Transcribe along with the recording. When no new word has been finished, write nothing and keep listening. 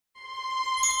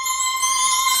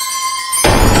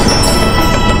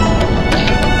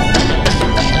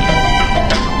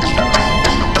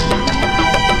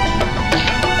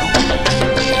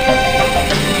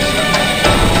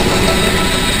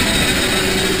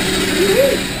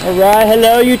All right,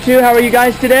 hello you two. How are you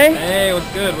guys today? Hey, what's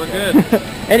good? We're good.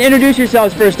 And introduce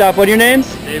yourselves first off. What are your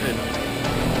names? David.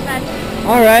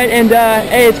 All right, and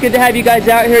hey, it's good to have you guys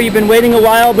out here. You've been waiting a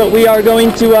while, but we are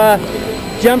going to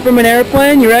jump from an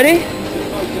airplane. You ready? Ready,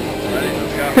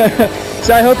 let's go.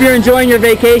 So I hope you're enjoying your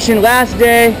vacation. Last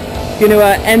day, going to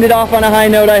end it off on a high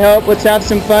note, I hope. Let's have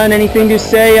some fun. Anything to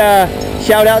say?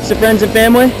 Shout outs to friends and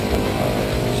family?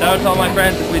 Shout out to all my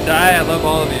friends. If we die, I love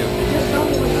all of you.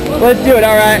 Let's do it.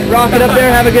 All right, rock it up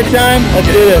there. Have a good time. Let's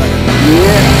do this.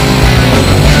 Yeah.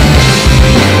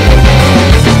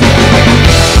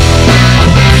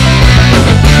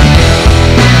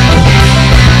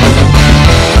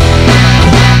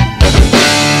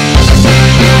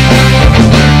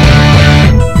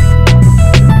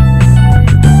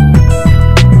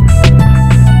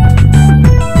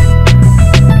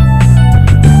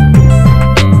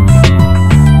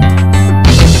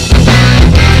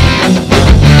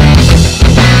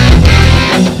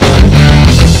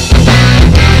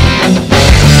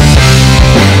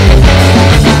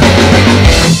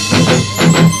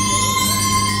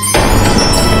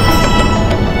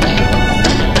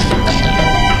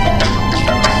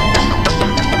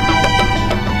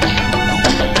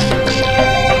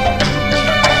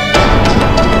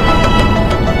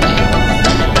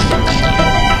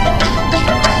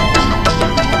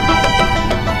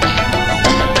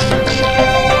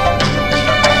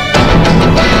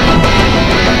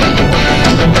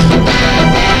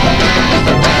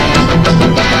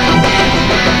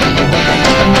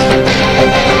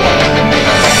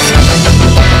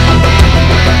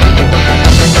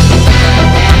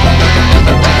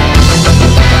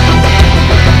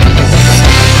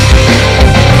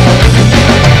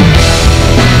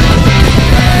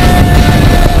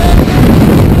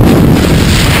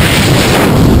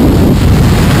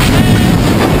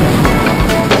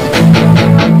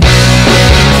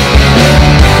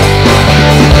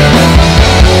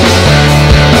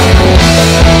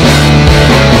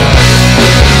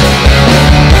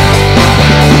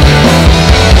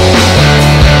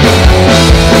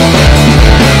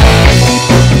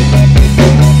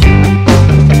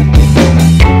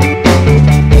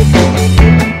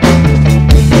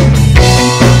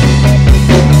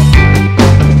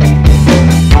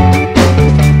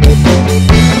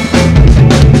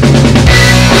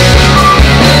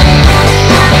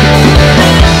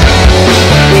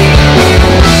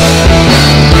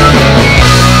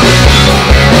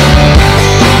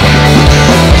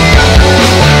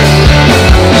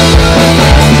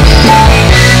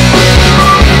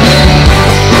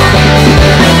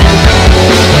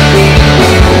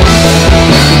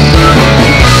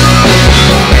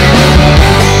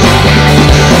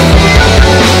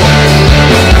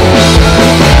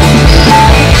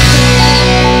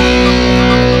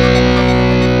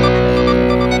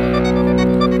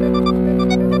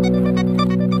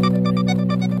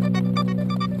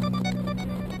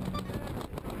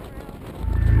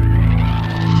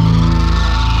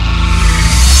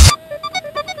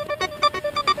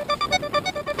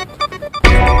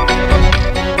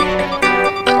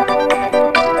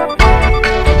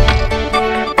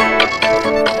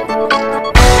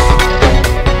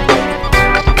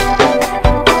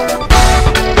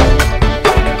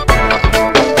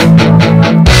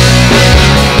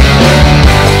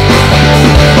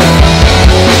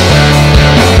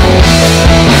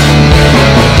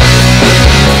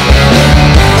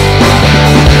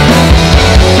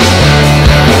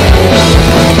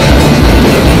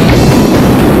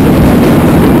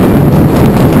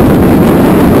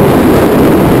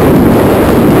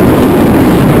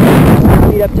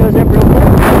 Up toes up real quick.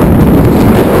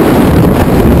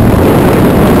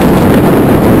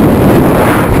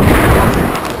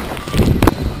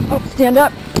 Oh, stand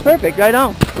up. Perfect, right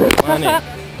on. Let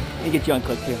me get you on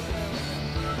clip too.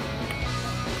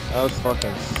 That was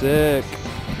fucking sick.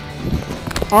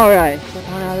 Alright, step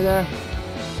on out of there.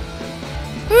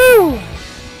 Woo!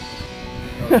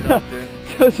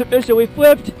 So it's official, we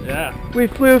flipped. Yeah. We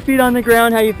flew, feet on the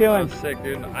ground. How you feeling? That was sick,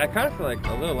 dude. I kind of feel like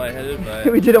a little lightheaded,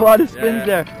 but... We did a lot of spins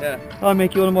there. Yeah. I'll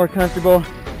make you a little more comfortable.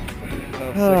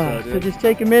 That was sick though, dude. So just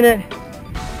take a minute,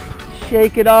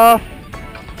 shake it off.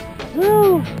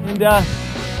 Woo! And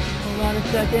hold on a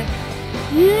second.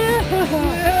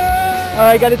 Yeah!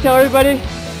 Alright, gotta tell everybody.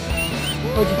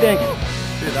 What'd you think?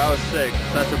 Dude, that was sick.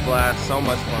 Such a blast. So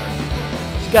much fun.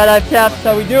 Skydive Taft, that's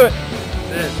how we do it.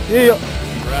 That's it. See ya.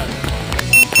 Right.